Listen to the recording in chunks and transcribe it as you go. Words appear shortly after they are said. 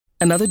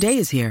Another day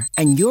is here,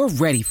 and you're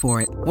ready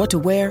for it. What to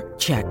wear?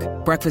 Check.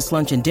 Breakfast,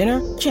 lunch, and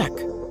dinner? Check.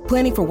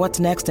 Planning for what's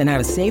next and how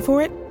to save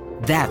for it?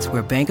 That's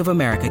where Bank of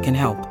America can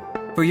help.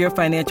 For your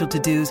financial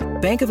to-dos,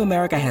 Bank of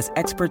America has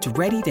experts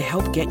ready to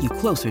help get you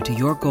closer to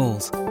your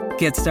goals.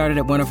 Get started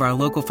at one of our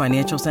local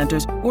financial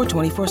centers or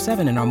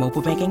 24/7 in our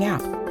mobile banking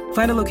app.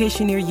 Find a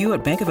location near you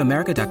at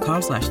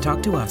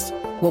bankofamerica.com/talktous.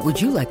 What would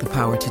you like the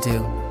power to do?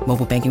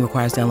 Mobile banking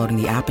requires downloading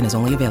the app and is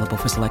only available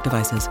for select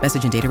devices.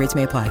 Message and data rates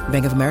may apply.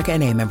 Bank of America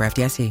N.A., member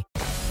FDIC.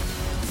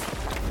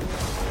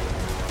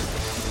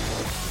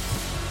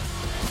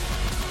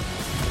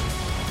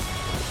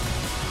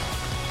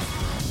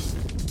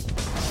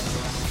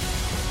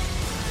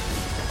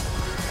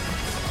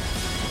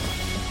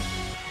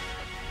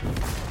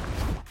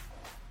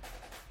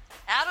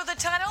 Out of the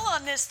tunnel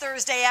on this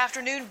Thursday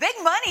afternoon, big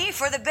money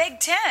for the Big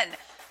Ten.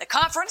 The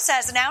conference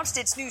has announced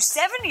its new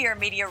 7-year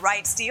media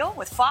rights deal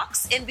with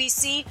Fox,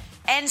 NBC,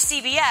 and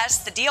CBS,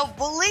 the deal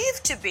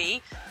believed to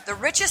be the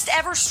richest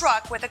ever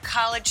struck with a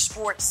college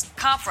sports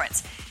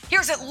conference.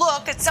 Here's a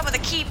look at some of the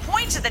key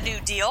points of the new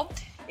deal.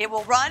 It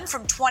will run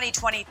from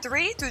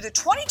 2023 through the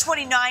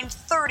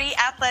 2029-30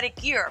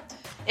 athletic year.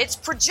 It's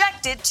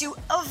projected to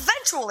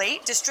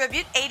eventually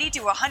distribute $80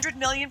 to $100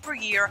 million per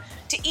year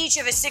to each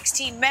of its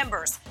 16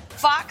 members.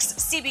 Fox,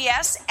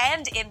 CBS,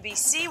 and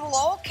NBC will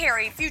all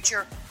carry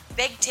future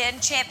Big Ten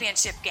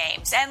championship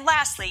games. And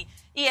lastly,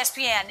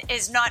 ESPN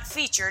is not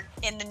featured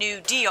in the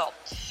new deal.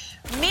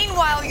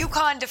 Meanwhile,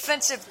 UConn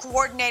defensive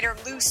coordinator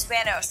Lou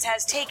Spanos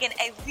has taken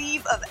a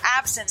leave of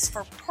absence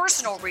for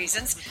personal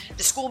reasons.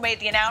 The school made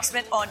the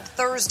announcement on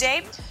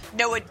Thursday.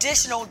 No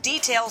additional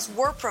details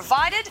were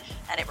provided,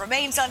 and it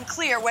remains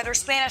unclear whether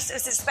Spanos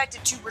is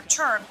expected to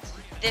return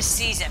this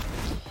season.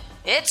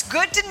 It's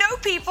good to know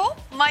people.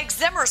 Mike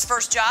Zimmer's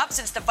first job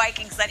since the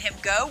Vikings let him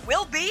go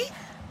will be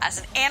as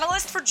an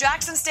analyst for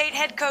Jackson State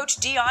head coach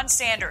Deion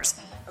Sanders.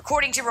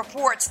 According to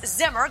reports,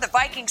 Zimmer, the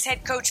Vikings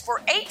head coach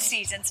for 8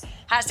 seasons,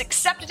 has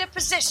accepted a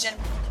position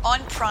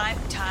on Prime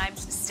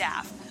Time's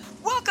staff.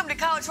 Welcome to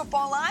College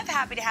Football Live.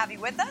 Happy to have you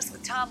with us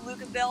with Tom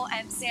Lucanville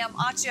and Sam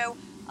Acho.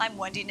 I'm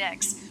Wendy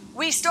Nix.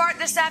 We start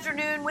this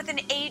afternoon with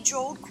an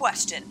age-old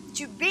question.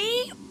 To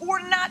be or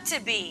not to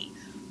be?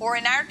 Or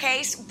in our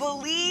case,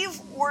 believe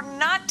or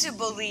not to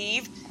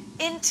believe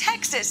in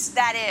Texas,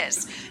 that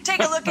is.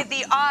 Take a look at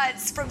the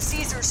odds from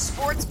Caesars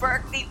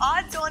Sportsbook. The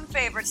odds-on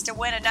favorites to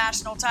win a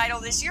national title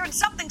this year, and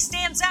something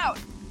stands out.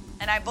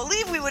 And I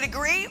believe we would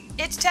agree,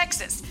 it's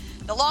Texas.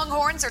 The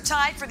Longhorns are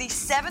tied for the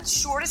 7th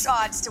shortest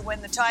odds to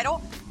win the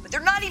title, but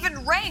they're not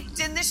even ranked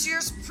in this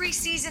year's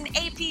preseason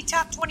AP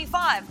Top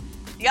 25.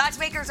 The odds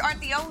makers aren't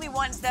the only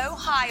ones, though,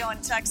 high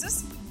on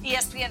Texas.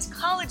 ESPN's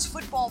College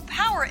Football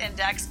Power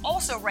Index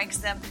also ranks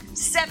them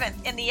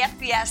 7th in the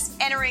FBS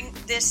entering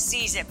this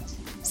season.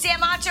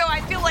 Sam Acho,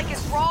 I feel like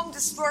it's wrong to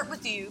start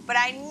with you, but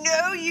I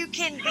know you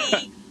can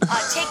be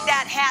take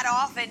that hat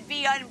off and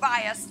be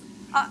unbiased.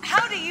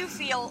 How do you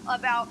feel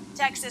about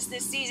Texas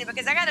this season?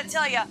 Because I got to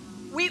tell you,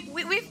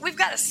 we've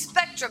got a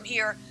spectrum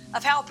here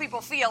of how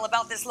people feel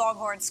about this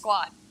Longhorn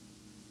squad.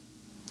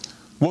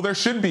 Well, there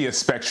should be a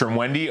spectrum,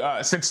 Wendy.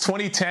 Since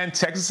 2010,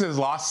 Texas has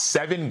lost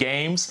 7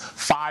 games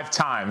 5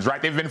 times, right?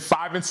 They've been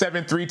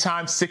 5-7 3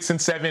 times,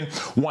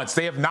 6-7 once.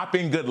 They have not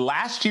been good.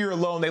 Last year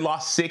alone, they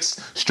lost 6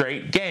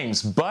 straight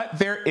games. But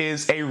there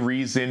is a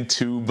reason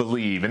to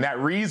believe. And that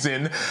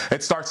reason,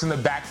 it starts in the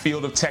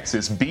backfield of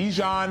Texas.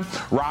 Bijan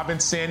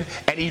Robinson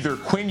and either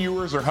Quinn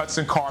Ewers or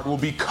Hudson Card will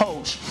be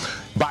coached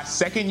by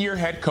second-year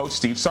head coach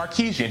Steve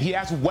Sarkisian. He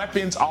has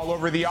weapons all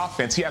over the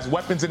offense. He has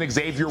weapons in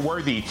Xavier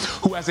Worthy,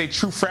 who as a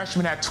true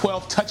freshman had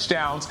 12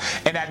 touchdowns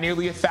and had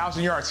nearly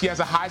 1,000 yards. He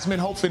has a Heisman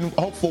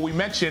hopeful we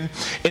mentioned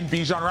in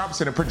Bijan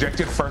Robinson, a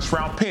projected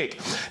first-round pick.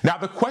 Now,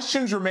 the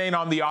questions remain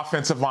on the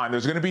offensive line.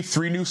 There's going to be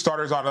 3 new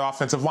starters on the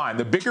offensive line.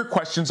 The bigger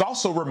questions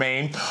also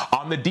remain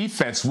on the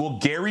defense. Will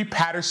Gary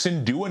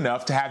Patterson do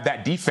enough to have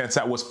that defense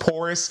that was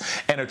porous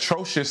and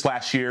atrocious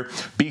last year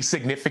be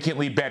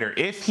significantly better?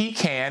 If he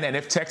can, and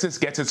if Texas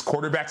gets its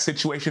quarterback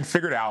situation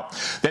figured out,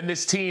 then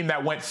this team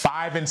that went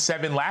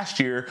 5-7 last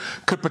year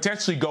could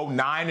potentially go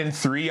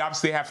 9-3.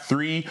 Obviously, they have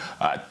 3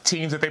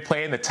 teams that they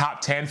play in the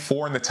top 10,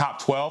 4 in the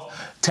top 12.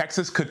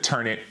 Texas could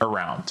turn it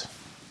around.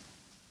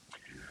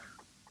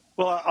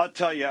 Well, I'll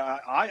tell you,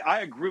 I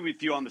agree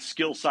with you on the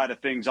skill side of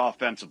things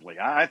offensively.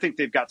 I think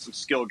they've got some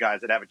skill guys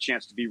that have a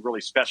chance to be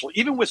really special,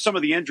 even with some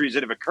of the injuries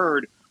that have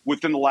occurred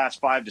within the last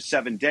 5 to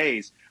 7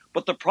 days.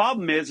 But the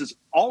problem is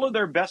all of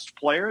their best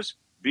players,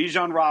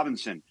 Bijan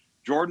Robinson,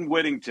 Jordan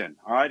Whittington,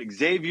 all right,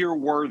 Xavier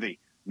Worthy,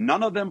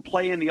 none of them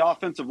play in the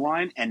offensive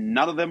line, and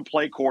none of them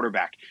play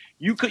quarterback.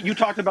 You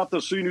talked about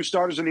those 3 new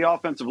starters in the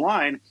offensive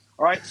line.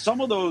 All right,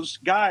 some of those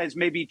guys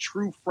may be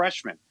true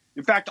freshmen.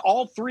 In fact,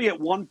 all 3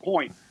 at one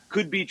point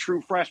could be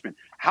true freshmen.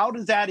 How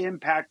does that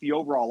impact the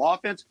overall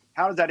offense?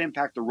 How does that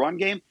impact the run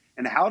game?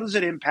 And how does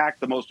it impact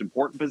the most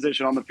important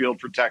position on the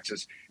field for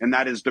Texas, and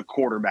that is the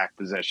quarterback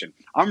position?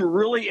 I'm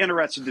really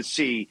interested to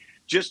see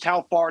just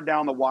how far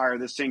down the wire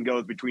this thing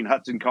goes between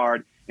Hudson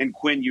Card and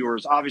Quinn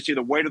Ewers. Obviously,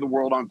 the weight of the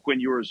world on Quinn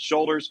Ewers'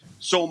 shoulders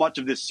so much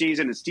of this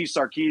season, and Steve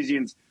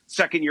Sarkisian's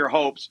second-year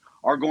hopes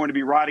are going to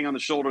be riding on the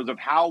shoulders of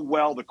how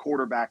well the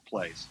quarterback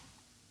plays.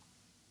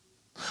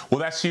 Well,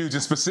 that's huge.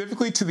 And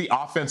specifically to the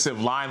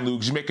offensive line,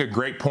 Luke, you make a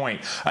great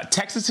point.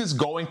 Texas is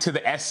going to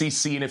the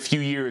SEC in a few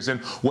years. And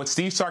what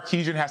Steve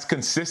Sarkisian has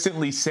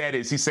consistently said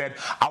is he said,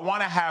 I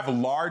want to have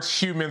large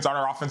humans on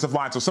our offensive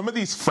line. So some of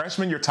these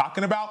freshmen you're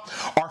talking about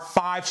are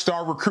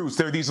 5-star recruits.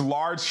 They're these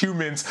large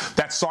humans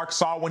that Sark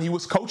saw when he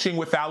was coaching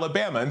with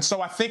Alabama. And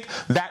so I think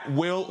that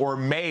will or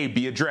may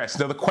be addressed.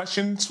 Now, the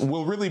questions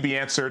will really be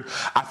answered,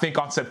 I think,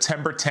 on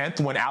September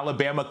 10th when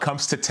Alabama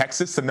comes to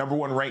Texas, the number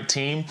 1 ranked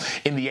team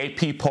in the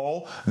AP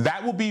poll.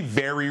 That will be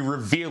very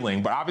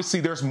revealing. But obviously,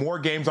 there's more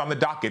games on the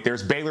docket.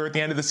 There's Baylor at the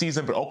end of the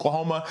season, but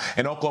Oklahoma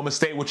and Oklahoma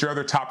State, which are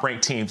other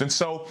top-ranked teams. And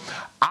so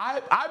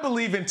I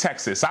believe in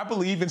Texas. I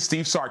believe in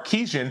Steve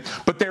Sarkisian,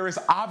 but there is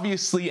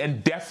obviously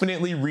and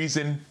definitely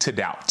reason to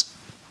doubt.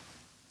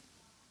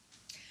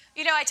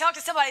 You know, I talked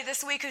to somebody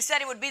this week who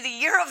said it would be the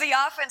year of the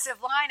offensive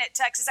line at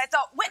Texas. I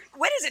thought,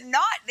 when is it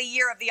not the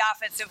year of the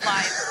offensive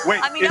line?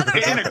 Wait, I mean, other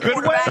than the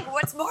quarterback,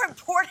 what's more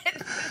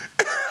important?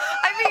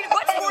 I mean,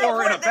 what's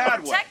more important than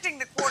protecting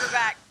the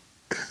quarterback?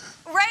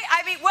 Right?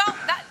 I mean, well,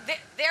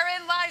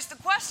 therein lies the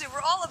question.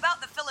 We're all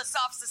about the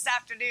philosophes this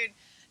afternoon,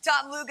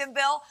 Tom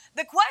Luginbill.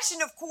 The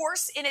question, of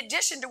course, in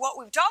addition to what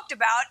we've talked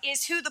about,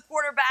 is who the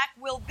quarterback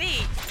will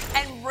be.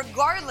 And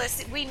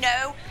regardless, we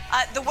know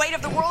the weight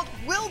of the world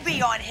will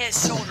be on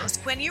his shoulders.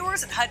 Quinn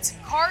Ewers and Hudson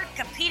Card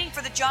competing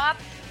for the job.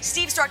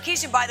 Steve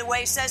Sarkisian, by the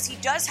way, says he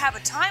does have a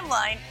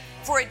timeline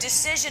for a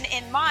decision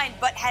in mind,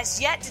 but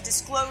has yet to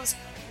disclose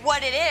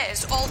what it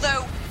is,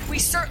 although we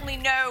certainly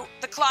know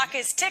the clock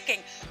is ticking.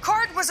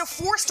 Card was a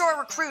 4-star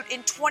recruit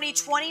in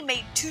 2020,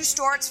 made 2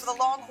 starts for the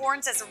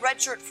Longhorns as a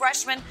redshirt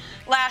freshman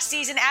last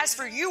season. As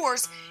for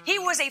Ewers, he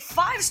was a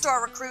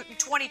 5-star recruit in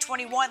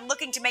 2021,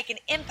 looking to make an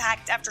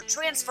impact after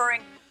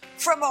transferring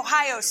from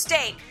Ohio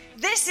State.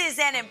 This is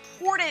an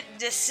important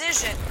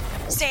decision,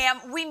 Sam.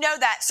 We know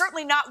that.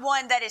 Certainly not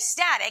one that is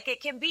static. It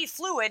can be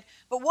fluid,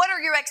 but what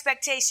are your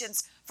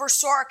expectations for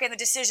Sark and the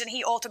decision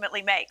he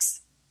ultimately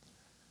makes?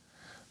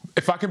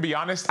 If I can be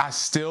honest, I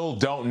still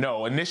don't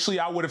know. Initially,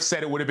 I would have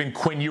said it would have been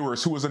Quinn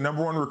Ewers, who was the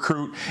number 1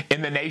 recruit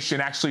in the nation,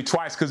 actually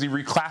twice because he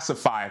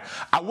reclassified.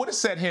 I would have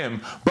said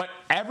him, but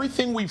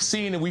everything we've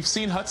seen, and we've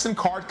seen Hudson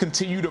Card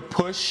continue to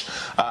push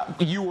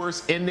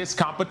Ewers in this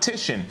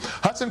competition.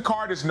 Hudson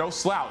Card is no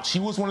slouch. He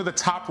was one of the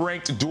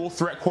top-ranked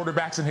dual-threat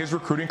quarterbacks in his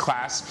recruiting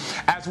class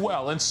as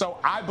well. And so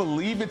I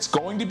believe it's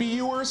going to be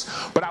Ewers,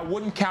 but I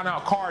wouldn't count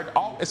out Card,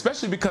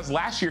 especially because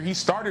last year he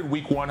started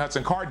week 1,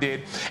 Hudson Card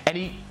did, and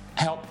he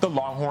helped the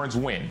Longhorns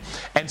win.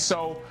 And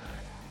so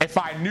if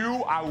I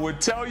knew, I would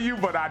tell you,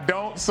 but I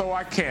don't, so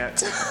I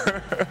can't.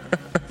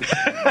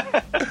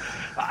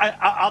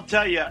 I'll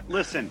tell you,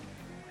 listen,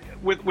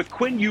 with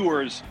Quinn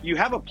Ewers, you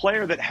have a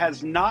player that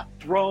has not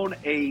thrown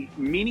a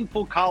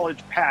meaningful college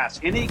pass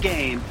in a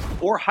game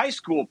or high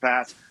school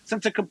pass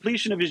since the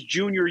completion of his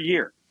junior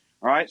year.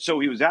 All right, so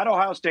he was at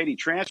Ohio State. He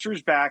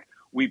transfers back.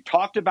 We've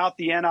talked about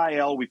the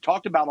NIL. We've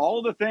talked about all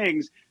of the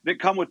things that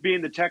come with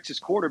being the Texas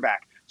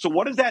quarterback. So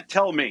what does that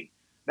tell me?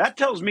 That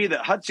tells me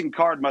that Hudson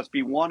Card must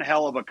be one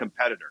hell of a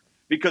competitor,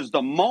 because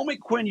the moment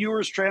Quinn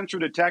Ewers transferred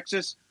to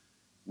Texas,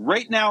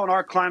 right now in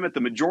our climate,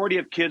 the majority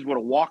of kids would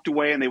have walked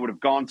away and they would have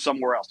gone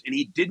somewhere else. And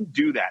he didn't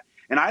do that.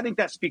 And I think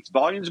that speaks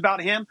volumes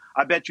about him.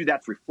 I bet you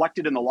that's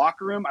reflected in the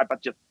locker room. I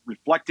bet you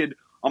reflected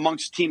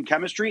amongst team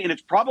chemistry. And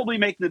it's probably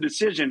making the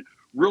decision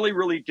really,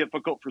 really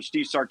difficult for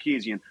Steve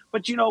Sarkisian.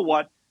 But you know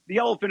what? The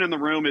elephant in the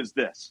room is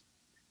this.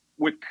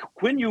 With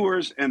Quinn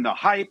Ewers and the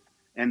hype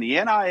and the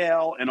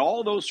NIL and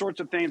all those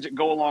sorts of things that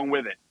go along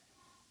with it,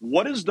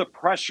 what is the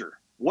pressure?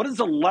 What is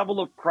the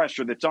level of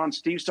pressure that's on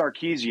Steve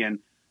Sarkisian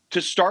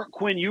to start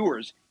Quinn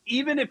Ewers,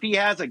 even if he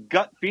has a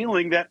gut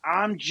feeling that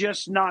I'm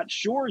just not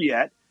sure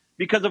yet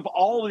because of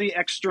all of the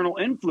external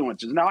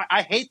influences? Now,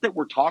 I hate that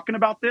we're talking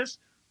about this,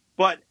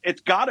 but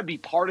it's got to be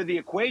part of the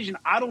equation.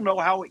 I don't know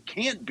how it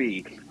can't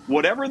be.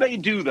 Whatever they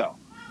do, though,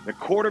 the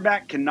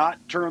quarterback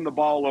cannot turn the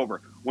ball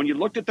over. When you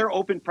looked at their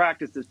open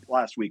practice this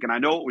last week, and I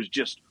know it was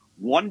just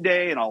one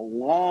day and a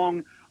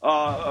long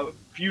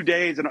few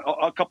days and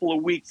a couple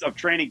of weeks of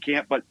training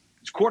camp, but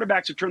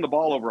quarterbacks have turned the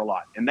ball over a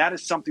lot, and that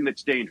is something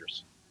that's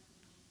dangerous.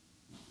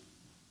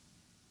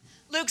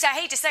 Luke, I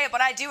hate to say it, but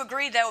I do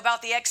agree, though,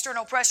 about the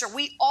external pressure.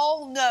 We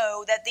all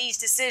know that these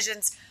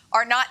decisions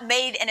are not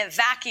made in a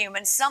vacuum,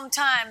 and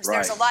sometimes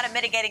there's a lot of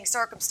mitigating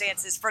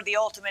circumstances for the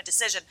ultimate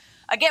decision.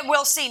 Again,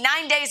 we'll see.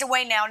 9 days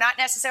away now, not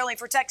necessarily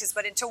for Texas,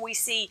 but until we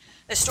see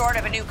the start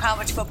of a new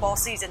college football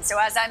season. So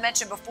as I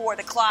mentioned before,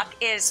 the clock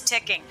is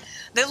ticking.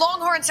 The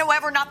Longhorns,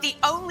 however, not the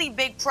only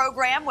big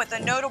program with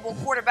a notable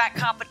quarterback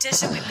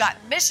competition. We've got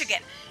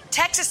Michigan,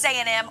 Texas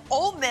A&M,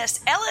 Ole Miss,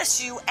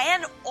 LSU,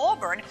 and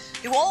Auburn,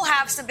 who all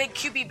have some big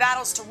QB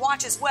battles to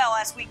watch as well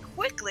as we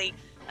quickly,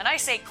 and I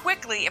say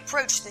quickly,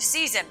 approach the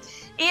season.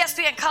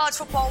 ESPN college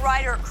football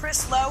writer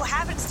Chris Lowe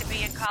happens to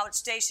be in College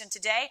Station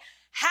today.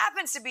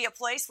 Happens to be a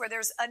place where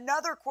there's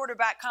another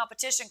quarterback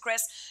competition,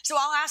 Chris. So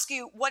I'll ask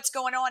you what's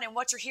going on and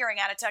what you're hearing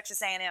out of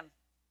Texas A&M.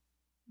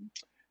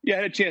 Yeah,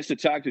 I had a chance to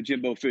talk to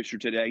Jimbo Fisher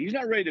today. He's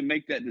not ready to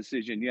make that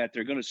decision yet.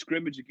 They're going to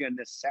scrimmage again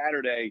this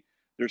Saturday,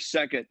 their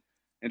second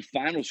and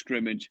final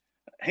scrimmage.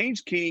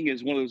 Haynes King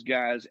is one of those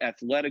guys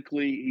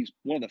athletically. He's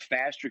one of the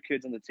faster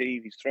kids on the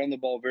team. He's thrown the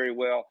ball very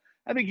well.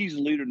 I think he's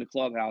a leader in the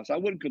clubhouse. I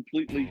wouldn't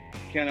completely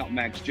count out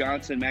Max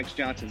Johnson. Max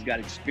Johnson's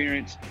got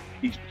experience.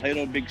 He's played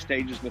on big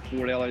stages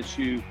before at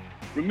LSU.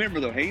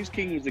 Remember, though, Haynes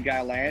King was the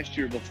guy last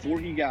year before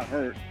he got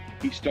hurt.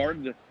 He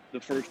started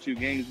the first two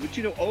games.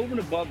 But, over and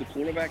above the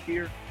quarterback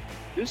here,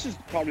 this is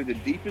probably the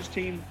deepest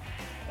team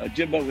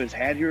Jimbo has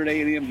had here at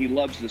A&M. He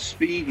loves the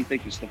speed. He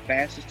thinks it's the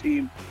fastest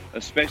team,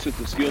 especially at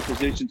the skill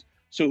positions.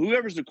 So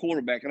whoever's the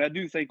quarterback, and I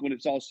do think when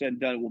it's all said and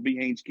done, it will be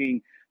Haynes King,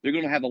 they're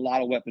going to have a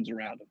lot of weapons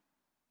around him.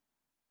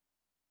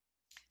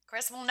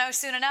 Chris, we'll know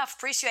soon enough.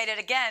 Appreciate it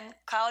again.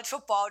 College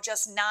football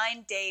just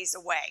 9 days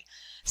away.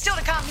 Still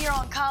to come here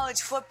on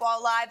College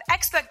Football Live,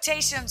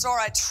 expectations are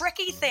a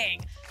tricky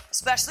thing,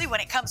 especially when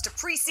it comes to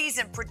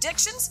preseason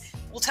predictions.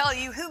 We'll tell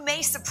you who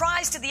may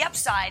surprise to the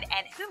upside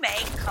and who may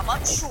come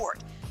up short.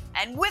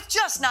 And with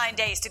just 9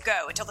 days to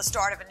go until the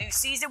start of a new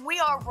season, we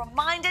are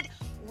reminded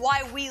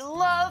why we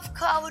love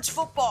college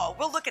football.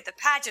 We'll look at the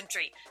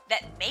pageantry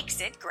that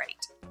makes it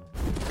great.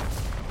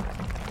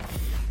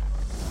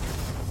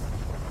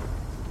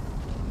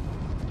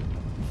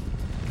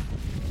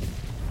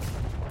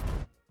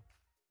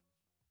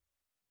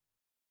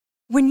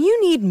 When you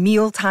need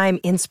mealtime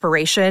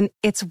inspiration,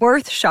 it's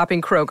worth shopping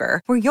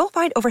Kroger, where you'll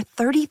find over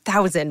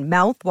 30,000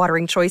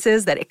 mouth-watering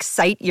choices that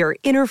excite your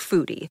inner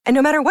foodie. And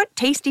no matter what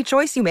tasty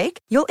choice you make,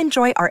 you'll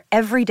enjoy our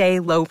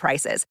everyday low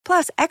prices,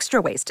 plus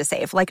extra ways to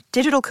save, like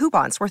digital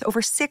coupons worth over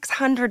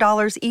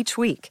 $600 each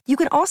week. You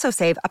can also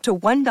save up to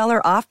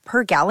 $1 off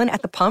per gallon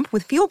at the pump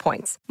with fuel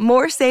points.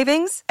 More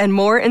savings and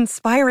more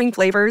inspiring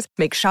flavors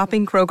make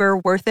shopping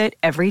Kroger worth it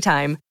every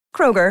time.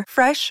 Kroger,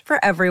 fresh for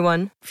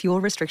everyone.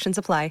 Fuel restrictions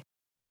apply.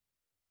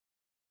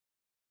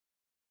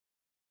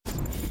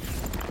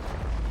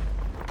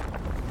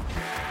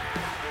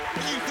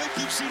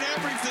 Seen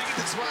everything in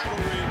this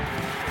rivalry.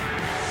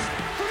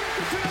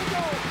 The field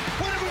goal,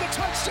 whatever the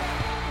touchdown.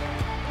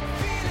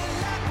 Feeling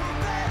like we're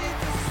ready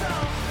for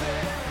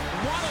something.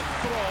 What a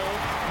throw,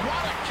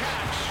 what a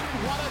catch,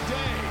 what a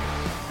day.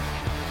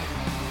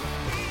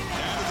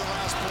 And to the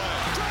last play.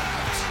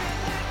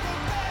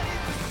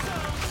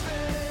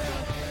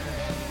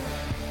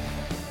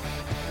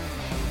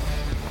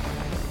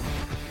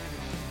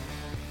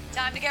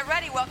 Time to get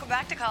ready. Welcome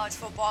back to College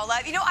Football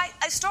Live.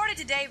 I started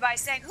today by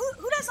saying,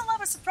 who doesn't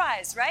love a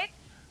surprise, right?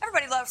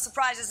 Everybody loves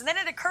surprises. And then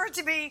it occurred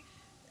to me,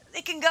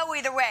 they can go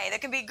either way. There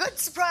can be good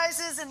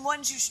surprises and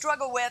ones you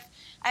struggle with.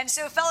 And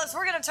so, fellas,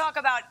 we're going to talk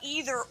about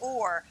either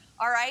or,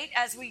 all right?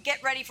 As we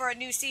get ready for a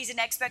new season,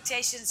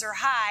 expectations are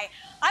high.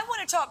 I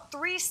want to talk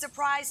 3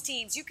 surprise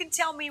teams. You can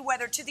tell me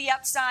whether to the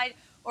upside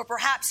or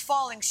perhaps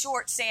falling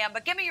short, Sam.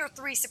 But give me your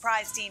 3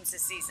 surprise teams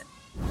this season.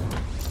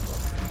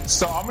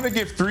 So I'm going to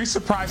give 3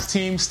 surprise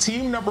teams.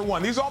 Team number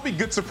 1, these will all be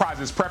good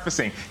surprises,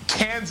 prefacing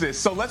Kansas.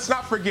 So let's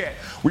not forget,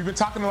 we've been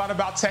talking a lot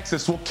about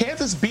Texas. Well,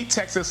 Kansas beat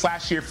Texas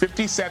last year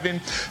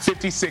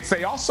 57-56.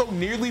 They also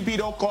nearly beat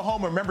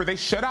Oklahoma. Remember, they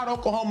shut out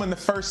Oklahoma in the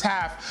first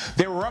half.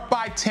 They were up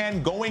by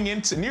 10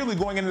 nearly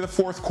going into the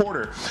fourth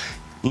quarter.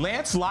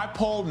 Lance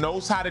Leipold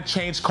knows how to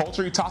change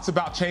culture. He talks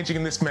about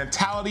changing this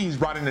mentality. He's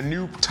brought in a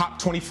new top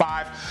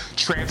 25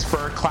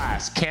 transfer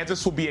class.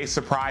 Kansas will be a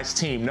surprise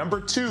team. Number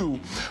 2,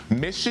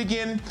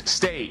 Michigan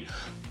State.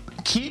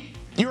 Keep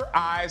your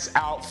eyes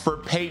out for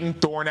Peyton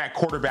Thorne at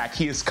quarterback.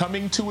 He is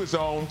coming to his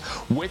own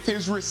with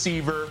his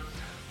receiver,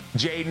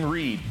 Jaden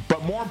Reed.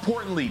 But more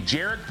importantly,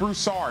 Jarek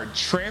Broussard,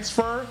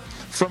 transfer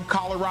from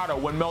Colorado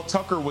when Mel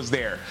Tucker was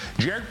there.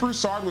 Jarek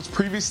Broussard was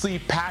previously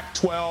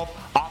Pac-12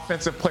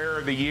 Offensive Player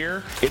of the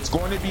Year. It's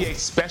going to be a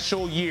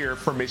special year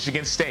for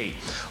Michigan State.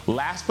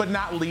 Last but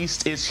not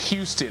least is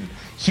Houston.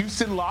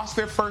 Houston lost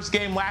their first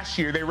game last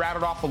year. They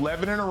rattled off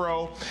 11 in a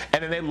row,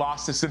 and then they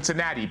lost to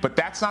Cincinnati. But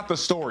that's not the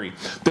story.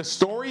 The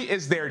story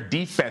is their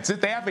defense.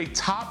 They have a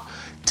top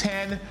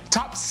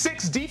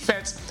 6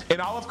 defense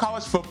in all of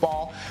college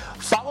football,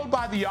 followed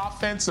by the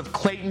offense of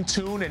Clayton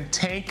Tune and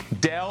Tank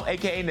Dell,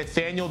 a.k.a.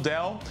 Nathaniel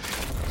Dell.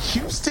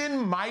 Houston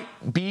might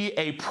be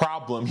a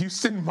problem.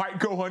 Houston might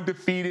go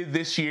undefeated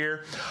this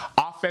year.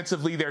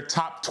 Offensively, they're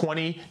top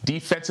 20.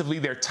 Defensively,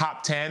 they're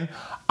top 10.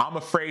 I'm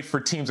afraid for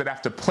teams that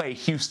have to play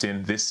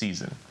Houston this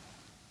season.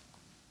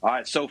 All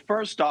right, so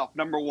first off,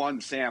 number 1,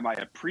 Sam, I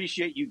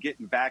appreciate you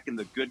getting back in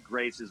the good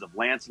graces of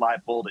Lance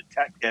Leipold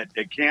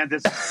at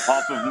Kansas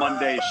off of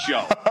Monday's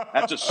show.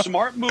 That's a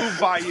smart move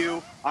by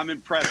you. I'm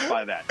impressed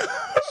by that.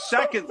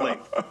 Secondly,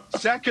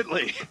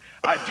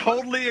 I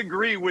totally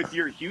agree with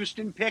your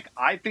Houston pick.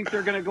 I think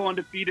they're going to go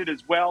undefeated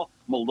as well.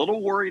 I'm a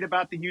little worried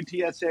about the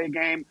UTSA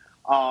game.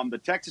 The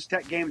Texas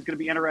Tech game is going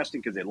to be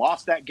interesting because they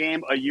lost that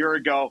game a year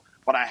ago.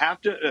 But I have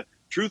to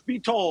truth be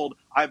told,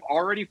 I've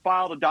already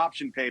filed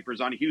adoption papers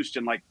on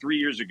Houston like 3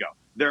 years ago.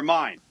 They're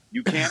mine.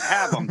 You can't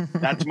have them.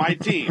 That's my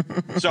team.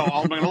 So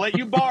I'm going to let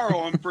you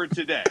borrow them for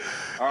today.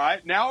 All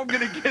right. Now I'm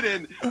going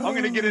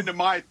to get into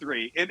my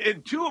 3.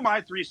 And 2 of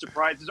my 3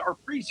 surprises are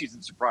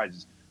preseason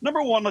surprises.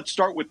 Number one, let's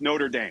start with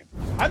Notre Dame.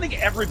 I think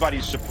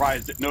everybody's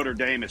surprised that Notre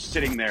Dame is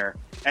sitting there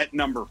at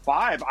number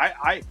 5.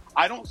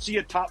 I don't see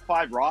a top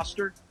 5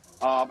 roster.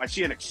 I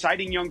see an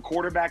exciting young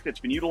quarterback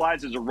that's been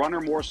utilized as a runner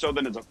more so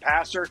than as a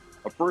passer,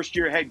 a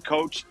first-year head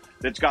coach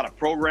that's got a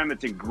program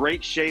that's in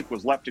great shape,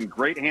 was left in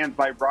great hands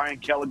by Brian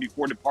Kelly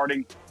before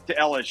departing to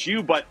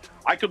LSU. But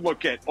I could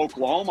look at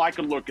Oklahoma, I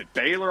could look at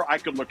Baylor, I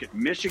could look at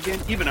Michigan,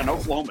 even an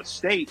Oklahoma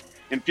State,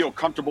 and feel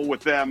comfortable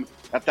with them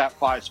at that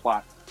 5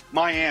 spot.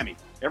 Miami.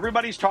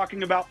 Everybody's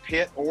talking about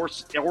Pitt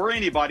or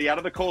anybody out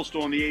of the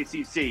Coastal in the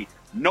ACC.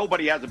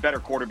 Nobody has a better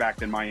quarterback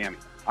than Miami.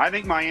 I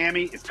think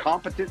Miami is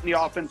competent in the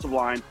offensive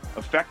line,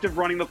 effective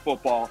running the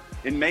football,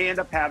 and may end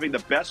up having the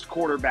best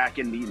quarterback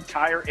in the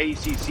entire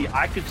ACC.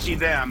 I could see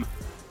them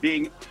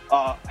being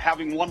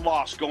having one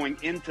loss going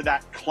into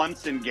that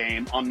Clemson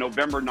game on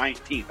November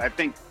 19th. I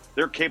think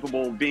they're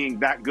capable of being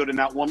that good in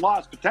that one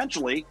loss.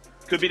 Potentially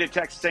could be to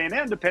Texas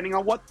A&M, depending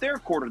on what their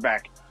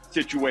quarterback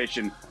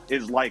situation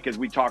is like, as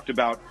we talked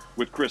about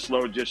with Chris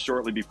Lowe just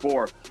shortly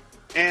before.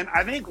 And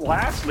I think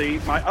lastly,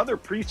 my other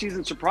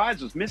preseason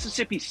surprise was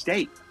Mississippi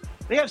State.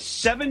 They have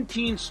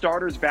 17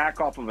 starters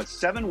back off of a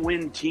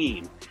 7-win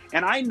team.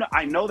 And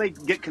I know they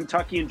get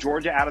Kentucky and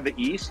Georgia out of the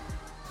East,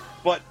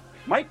 but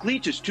Mike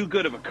Leach is too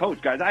good of a coach,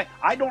 guys.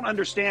 I don't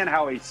understand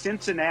how a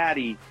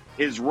Cincinnati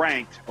is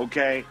ranked,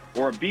 okay,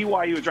 or a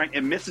BYU is ranked,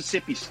 and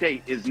Mississippi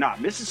State is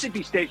not.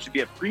 Mississippi State should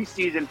be a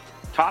preseason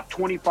top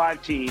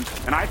 25 team,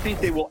 and I think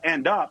they will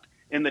end up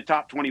in the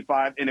top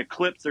 25 and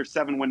eclipse their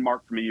 7-win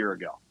mark from a year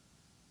ago.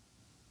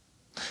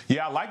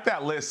 Yeah, I like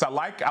that list. I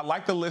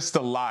like the list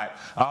a lot.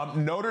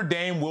 Notre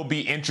Dame will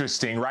be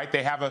interesting, right?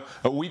 They have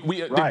a week.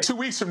 Right. 2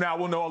 weeks from now,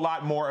 we'll know a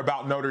lot more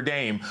about Notre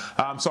Dame.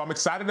 So I'm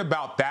excited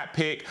about that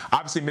pick.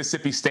 Obviously,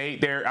 Mississippi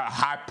State, they're a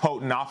high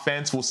potent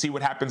offense. We'll see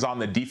what happens on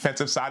the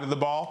defensive side of the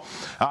ball.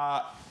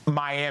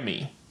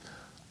 Miami.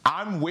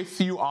 I'm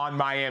with you on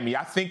Miami.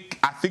 I think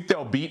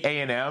they'll beat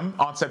A&M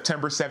on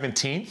September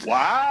 17th.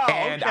 Wow.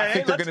 And okay, I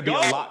think they're going to be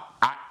a lot.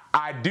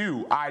 I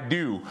do.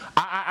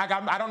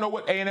 I don't know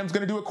what A&M's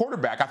going to do at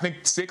quarterback. I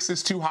think 6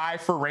 is too high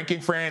for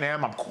ranking for A&M.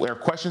 There are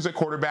questions at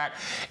quarterback,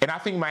 and I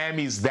think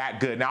Miami's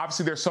that good. Now,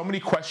 obviously, there's so many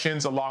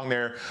questions along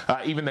there,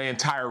 even the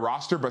entire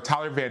roster, but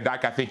Tyler Van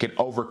Dyke, I think, can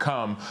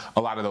overcome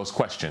a lot of those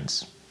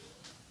questions.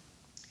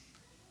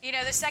 You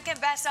know, the second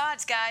best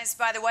odds, guys,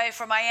 by the way,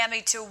 for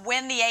Miami to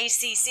win the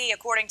ACC,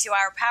 according to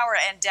our Power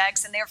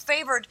Index, and they're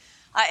favored,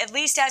 at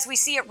least as we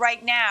see it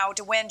right now,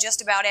 to win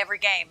just about every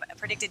game,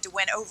 predicted to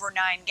win over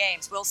 9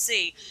 games. We'll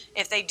see.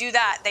 If they do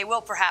that, they will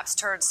perhaps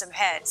turn some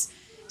heads.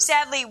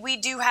 Sadly, we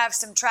do have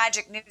some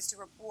tragic news to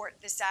report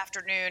this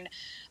afternoon.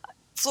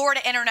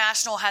 Florida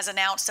International has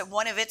announced that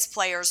one of its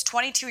players,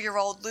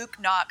 22-year-old Luke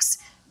Knox,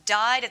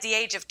 died at the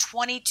age of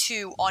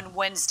 22 on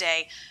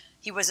Wednesday.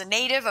 He was a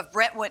native of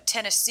Brentwood,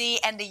 Tennessee,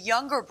 and the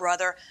younger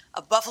brother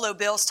of Buffalo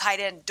Bills tight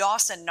end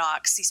Dawson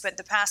Knox. He spent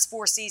the past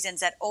 4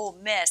 seasons at Ole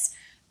Miss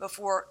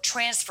before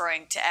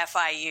transferring to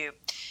FIU.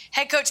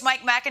 Head coach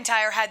Mike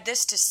McIntyre had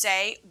this to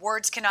say: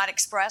 "Words cannot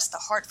express the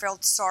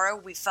heartfelt sorrow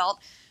we felt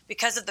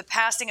because of the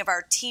passing of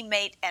our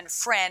teammate and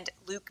friend,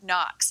 Luke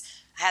Knox.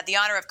 I had the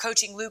honor of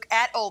coaching Luke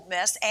at Ole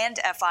Miss and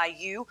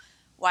FIU.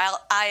 While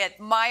I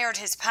admired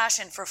his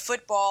passion for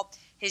football,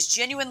 his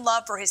genuine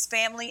love for his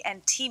family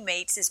and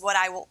teammates is what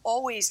I will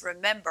always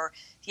remember.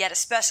 He had a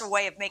special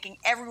way of making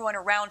everyone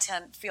around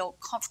him feel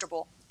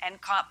comfortable and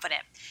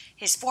confident."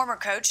 His former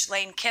coach,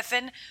 Lane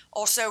Kiffin,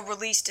 also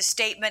released a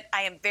statement: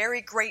 "I am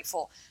very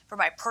grateful for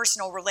my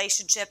personal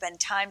relationship and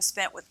time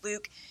spent with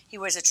Luke. He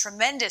was a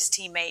tremendous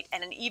teammate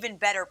and an even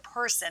better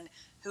person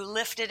who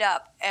lifted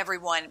up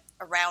everyone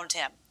around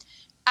him."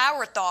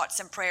 Our thoughts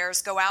and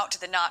prayers go out to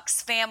the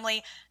Knox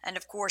family and,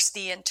 of course,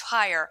 the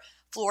entire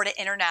Florida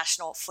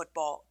International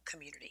football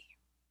community.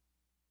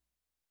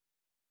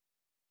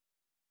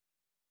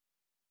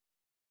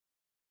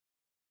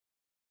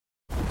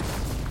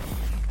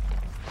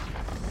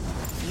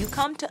 You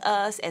come to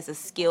us as a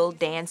skilled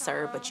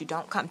dancer, but you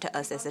don't come to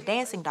us as a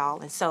dancing doll.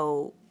 And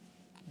so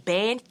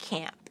band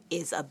camp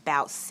is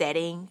about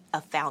setting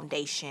a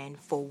foundation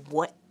for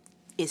what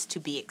is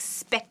to be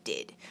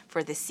expected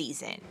for the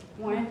season.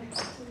 1,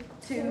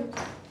 2,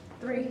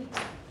 3,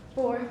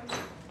 4,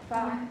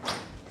 5,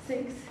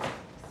 6,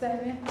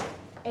 7,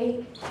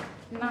 8,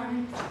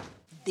 9.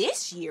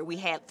 This year we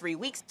had 3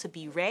 weeks to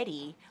be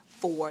ready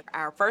for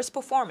our first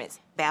performance,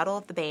 Battle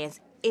of the Bands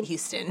in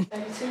Houston.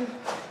 32,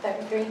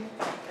 33,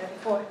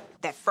 34.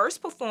 That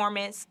first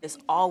performance is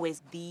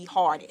always the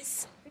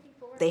hardest.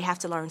 They have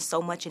to learn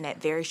so much in that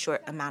very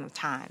short amount of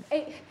time.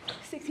 8,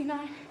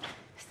 69,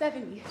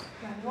 70,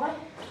 91,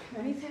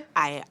 92.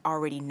 I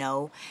already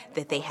know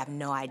that they have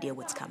no idea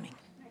what's coming.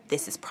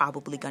 This is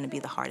probably going to be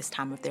the hardest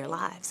time of their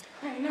lives.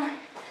 99,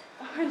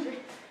 100.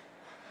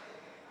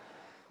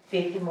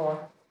 50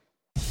 more.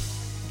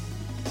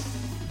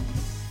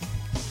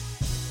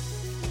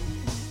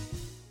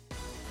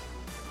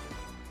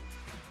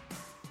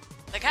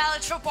 The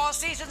college football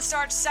season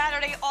starts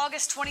Saturday,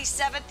 August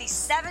 27th. The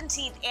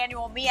 17th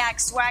annual MEAC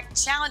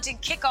SWAC Challenging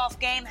Kickoff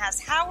game has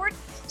Howard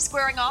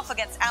squaring off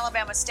against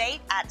Alabama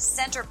State at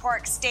Center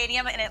Parc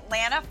Stadium in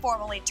Atlanta,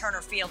 formerly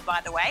Turner Field, by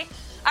the way.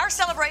 Our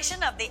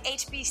celebration of the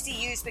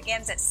HBCUs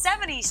begins at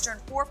 7 Eastern,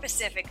 4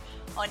 Pacific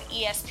on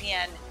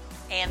ESPN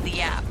and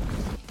the app.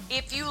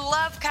 If you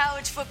love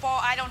college football,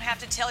 I don't have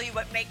to tell you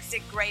what makes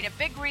it great. A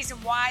big reason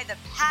why, the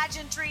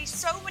pageantry,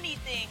 so many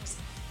things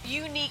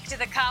unique to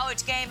the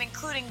college game,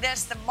 including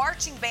this, the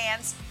marching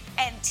bands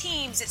and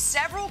teams at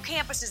several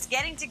campuses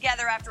getting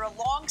together after a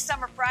long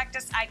summer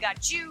practice. I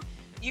got you,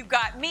 you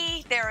got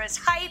me. There is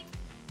hype,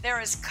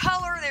 there is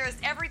color, there is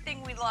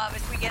everything we love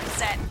as we get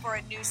set for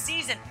a new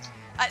season.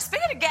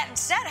 Speaking of getting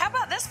set, how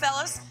about this,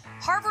 fellas?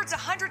 Harvard's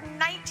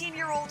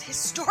 119-year-old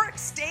historic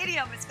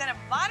stadium is going to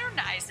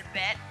modernize a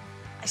bit.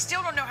 I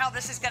still don't know how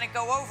this is going to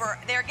go over.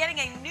 They're getting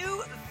a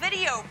new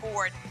video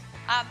board.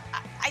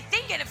 I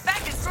think, in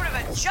effect, it's sort of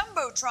a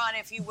jumbotron,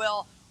 if you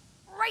will,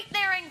 right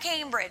there in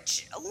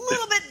Cambridge. A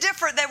little bit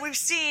different than we've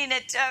seen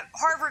at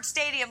Harvard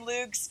Stadium,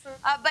 Lugs.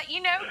 But,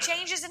 you know,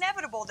 change is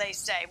inevitable, they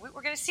say.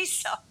 We're going to see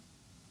some.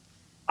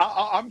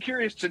 I'm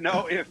curious to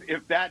know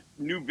if that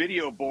new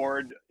video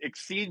board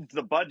exceeds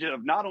the budget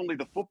of not only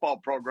the football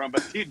program,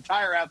 but the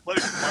entire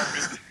athletic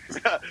department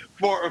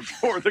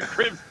for the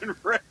Crimson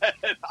Red.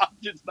 I'm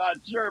just not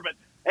sure. But,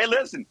 hey,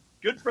 listen,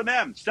 good for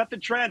them. Set the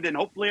trend, and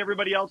hopefully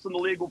everybody else in the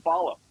league will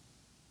follow.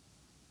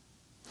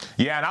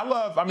 Yeah, and I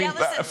love,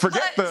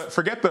 forget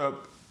the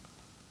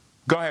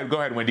 – go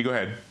ahead, Wendy, go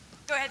ahead.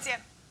 Go ahead, Sam.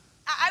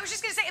 I was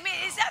just going to say, I mean,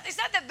 it's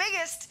not the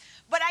biggest,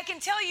 but I can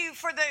tell you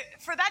for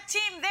that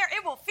team there,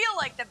 it will feel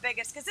like the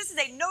biggest because this is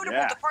a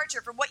notable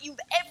departure from what you've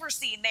ever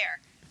seen there.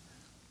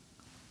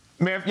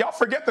 Man, if y'all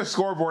forget the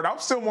scoreboard, I'm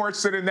still more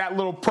interested in that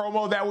little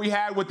promo that we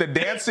had with the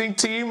dancing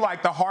team,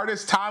 like the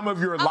hardest time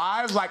of your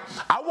lives. Like,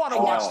 I want to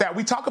watch that.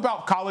 We talk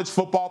about college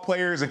football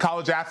players and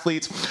college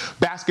athletes,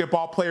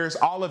 basketball players,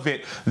 all of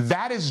it.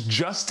 That is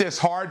just as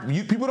hard.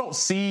 People don't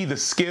see the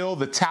skill,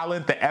 the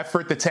talent, the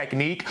effort, the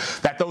technique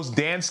that those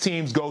dance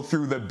teams go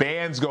through, the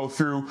bands go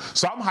through.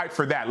 So I'm hyped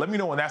for that. Let me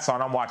know when that's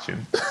on. I'm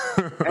watching.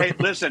 Hey,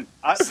 listen,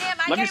 Sam,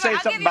 let me say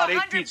something about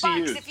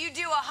HBCUs. If you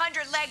do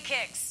 100 leg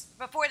kicks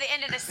before the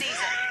end of the season,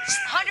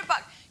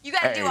 $100. You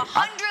got to do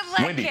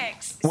 100 leg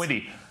kicks.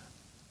 Wendy,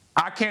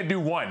 I can't do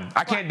one.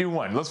 I can't do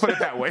one. Let's put it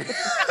that way.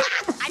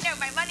 I know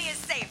my money is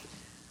safe.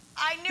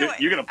 I knew it.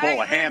 You're going to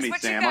pull a hammy,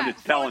 Sam. I'm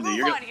just telling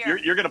you.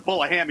 You're going to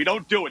pull a hammy.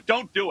 Don't do it.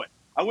 Don't do it.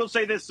 I will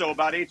say this, though,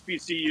 about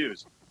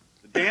HBCUs.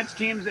 The dance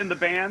teams and the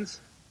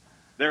bands,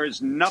 there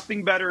is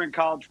nothing better in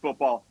college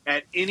football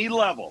at any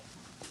level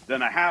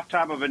than a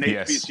halftime of an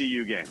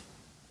HBCU game.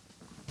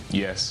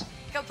 Yes.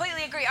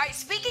 Completely agree. All right,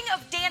 speaking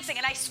of dancing,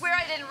 and I swear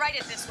I didn't write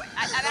it this way.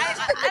 I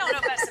don't know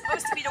if that's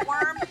supposed to be the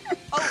worm.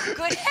 Oh,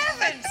 good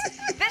heavens.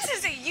 This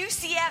is a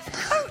UCF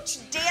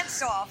coach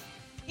dance-off.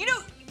 You know,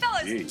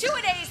 fellas,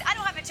 two-a-days, I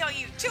don't have to tell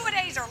you,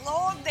 two-a-days are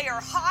long. They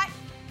are hot.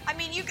 I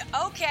mean,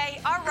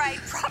 okay, all right,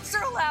 props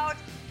are allowed.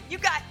 You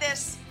got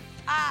this.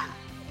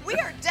 We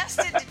are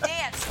destined to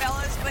dance,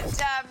 fellas, but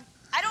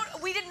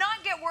we did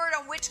not get word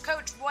on which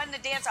coach won the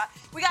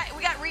dance-off. We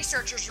got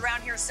researchers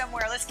around here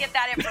somewhere. Let's get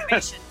that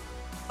information.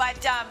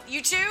 But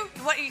you two,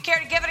 you care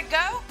to give it a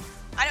go?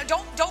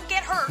 Don't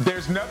get hurt.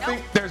 There's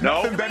nothing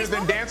better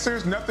than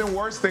dancers, nothing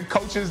worse than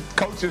coaches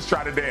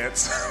try to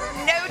dance.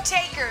 No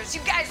takers.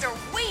 You guys are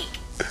weak.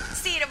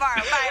 See you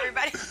tomorrow. Bye,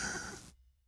 everybody.